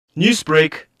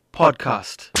Newsbreak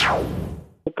Podcast.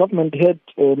 The government had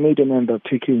made an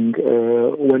undertaking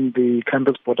when the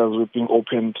country's borders were being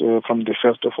opened from the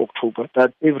 1st of October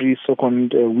that every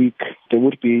second week there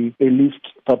would be a list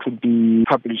that would be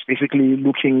published, basically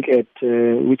looking at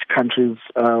which countries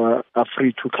are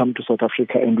free to come to South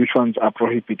Africa and which ones are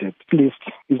prohibited. This list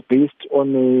is based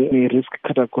on a risk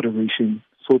categorization.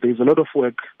 So there's a lot of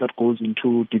work that goes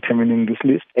into determining this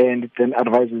list, and it then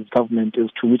advises government as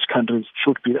to which countries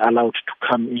should be allowed to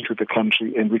come into the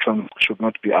country and which ones should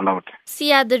not be allowed.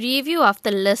 Sia, the review of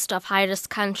the list of high-risk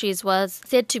countries was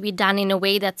said to be done in a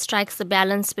way that strikes a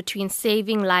balance between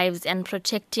saving lives and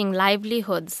protecting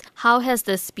livelihoods. How has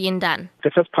this been done?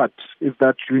 The first part is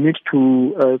that you need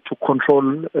to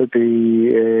control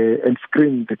and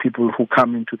screen the people who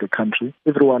come into the country.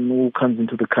 Everyone who comes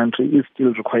into the country is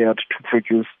still required to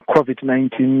produce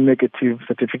COVID-19 negative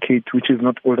certificate, which is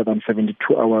not older than 72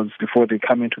 hours before they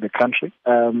come into the country.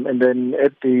 And then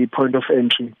at the point of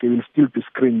entry, they will still be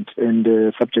screened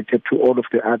and subjected to all of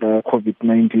the other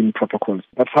COVID-19 protocols.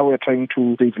 That's how we're trying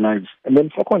to save lives. And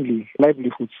then secondly,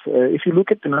 livelihoods. If you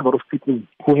look at the number of people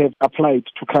who have applied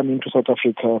to come into South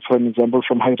Africa, for an example,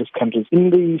 from high-risk countries,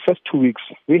 in the first 2 weeks,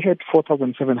 we had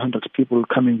 4,700 people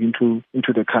coming into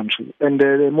the country. And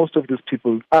most of these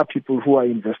people are people who are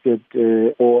invested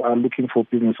or are looking for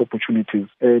business opportunities.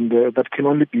 And that can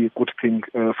only be a good thing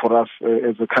for us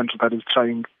as a country that is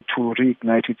trying to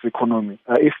reignite its economy.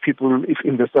 If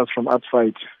investors from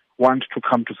outside want to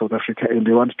come to South Africa and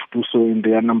they want to do so in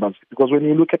their numbers. Because when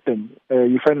you look at them,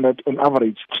 you find that on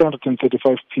average,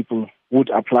 335 people would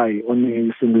apply on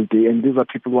a single day. And these are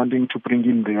people wanting to bring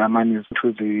in their money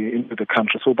into the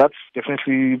country. So that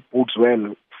definitely bodes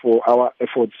well for our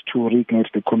efforts to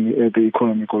reignite the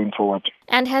economy going forward.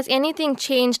 And has anything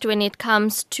changed when it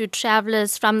comes to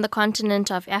travelers from the continent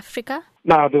of Africa?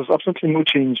 No, there's absolutely no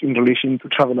change in relation to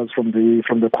travelers from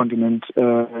the continent.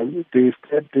 The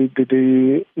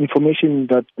information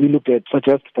that we looked at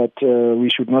suggests that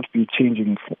we should not be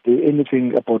changing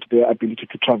anything about their ability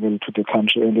to travel to the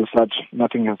country, and as such,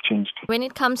 nothing has changed. When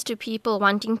it comes to people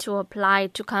wanting to apply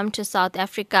to come to South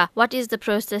Africa, what is the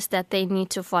process that they need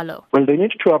to follow? Well, they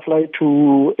need to apply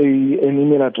to an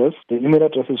email address. The email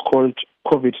address is called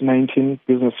COVID-19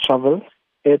 Business Travel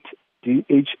at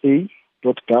dha.gov.za,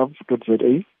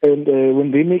 and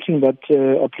when they're making that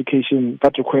application,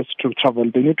 that request to travel,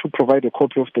 they need to provide a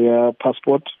copy of their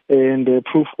passport and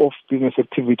proof of business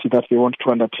activity that they want to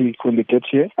undertake when they get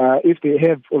here. If they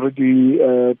have already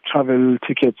travel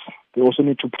tickets, they also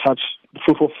need to attach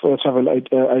proof of travel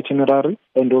itinerary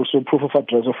and also proof of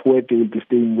address of where they will be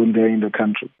staying when they're in the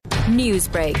country.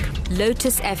 Newsbreak,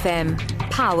 Lotus FM,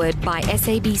 powered by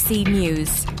SABC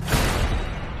News.